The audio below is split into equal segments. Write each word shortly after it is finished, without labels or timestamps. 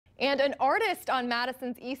And an artist on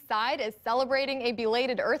Madison's East Side is celebrating a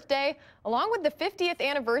belated Earth Day, along with the 50th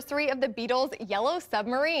anniversary of the Beatles' Yellow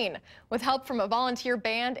Submarine. With help from a volunteer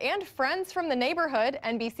band and friends from the neighborhood,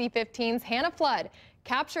 NBC 15's Hannah Flood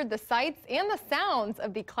captured the sights and the sounds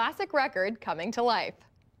of the classic record coming to life.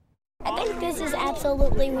 I think this is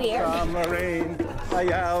absolutely weird. Submarine, a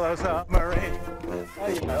yellow submarine,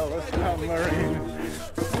 a yellow submarine.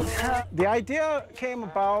 The idea came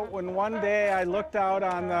about when one day I looked out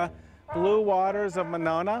on the blue waters of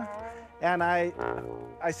Monona, and I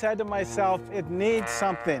said to myself, it needs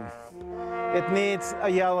something. It needs a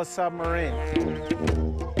yellow submarine.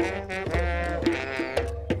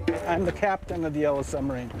 I'm the captain of the Yellow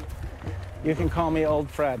Submarine. You can call me Old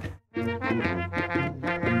Fred.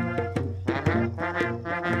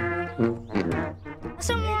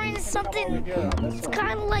 Submarine is something, it's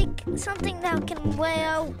kind of like something that can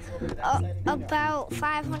weigh about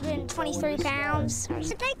 523 pounds.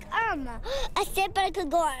 It's like a ship, but it could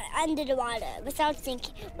go under the water without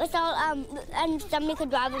sinking, and somebody could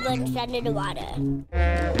drive it like under the water.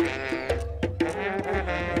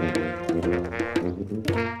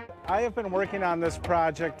 I have been working on this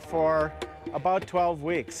project for about 12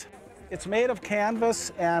 weeks. It's made of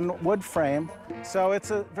canvas and wood frame, so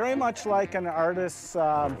it's very much like an artist's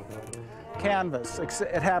canvas.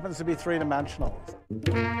 It happens to be three-dimensional.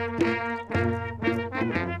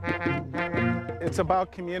 It's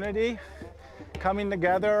about community coming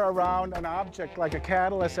together around an object like a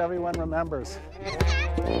catalyst everyone remembers.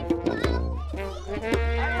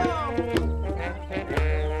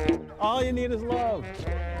 All you need is love.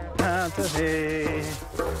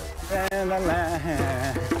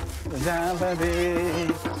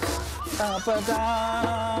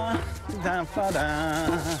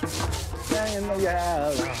 In the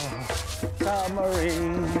yellow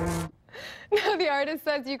submarine. Now, the artist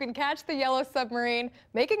says you can catch the Yellow Submarine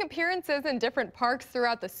making appearances in different parks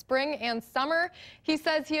throughout the spring and summer. He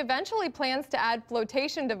says he eventually plans to add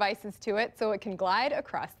flotation devices to it so it can glide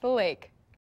across the lake.